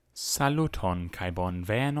Saluton kai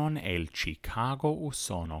bonvenon el Chicago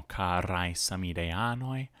Usono carai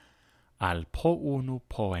samideanoi al po unu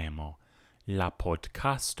poemo, la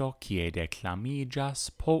podcasto kie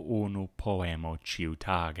declamigas po unu poemo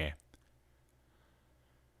ciutage.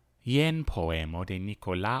 Jen poemo de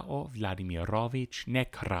Nicolao Vladimirovich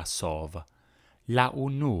Nekrasov, la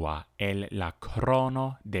unua el la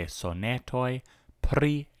crono de sonetoi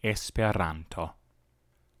pri Esperanto.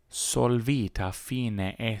 Solvita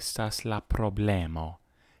fine estas la problemo,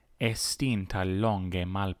 estinta longe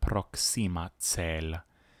malproxima cel,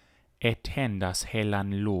 etendas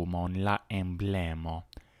helan lumon la emblemo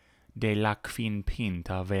de la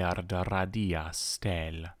quinpinta verd radia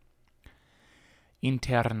stel.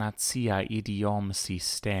 Internacia idiom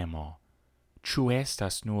sistemo, ciu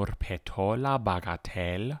estas nur petola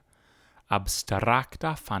bagatel,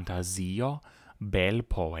 abstracta fantasio, bel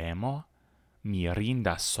poemo,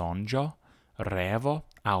 mirinda sonjo, revo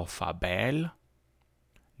au fabel?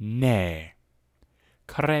 Ne!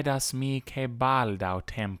 Credas mi che baldau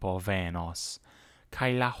tempo venos,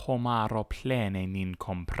 cae la homaro plene nin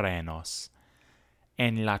comprenos,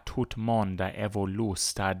 en la tutmonda evolu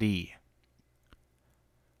stadi.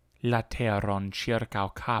 La teron circau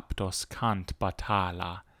captos cant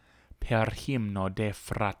batala, per himno de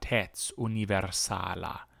fratez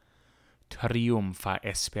universala, triumfa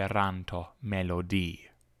Esperanto melodi.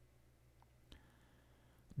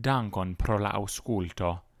 Dankon pro la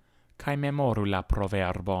ausculto, cae memoru la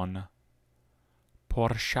proverbon.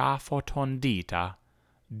 Por ŝafo tondita,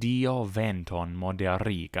 Dio venton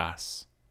moderigas.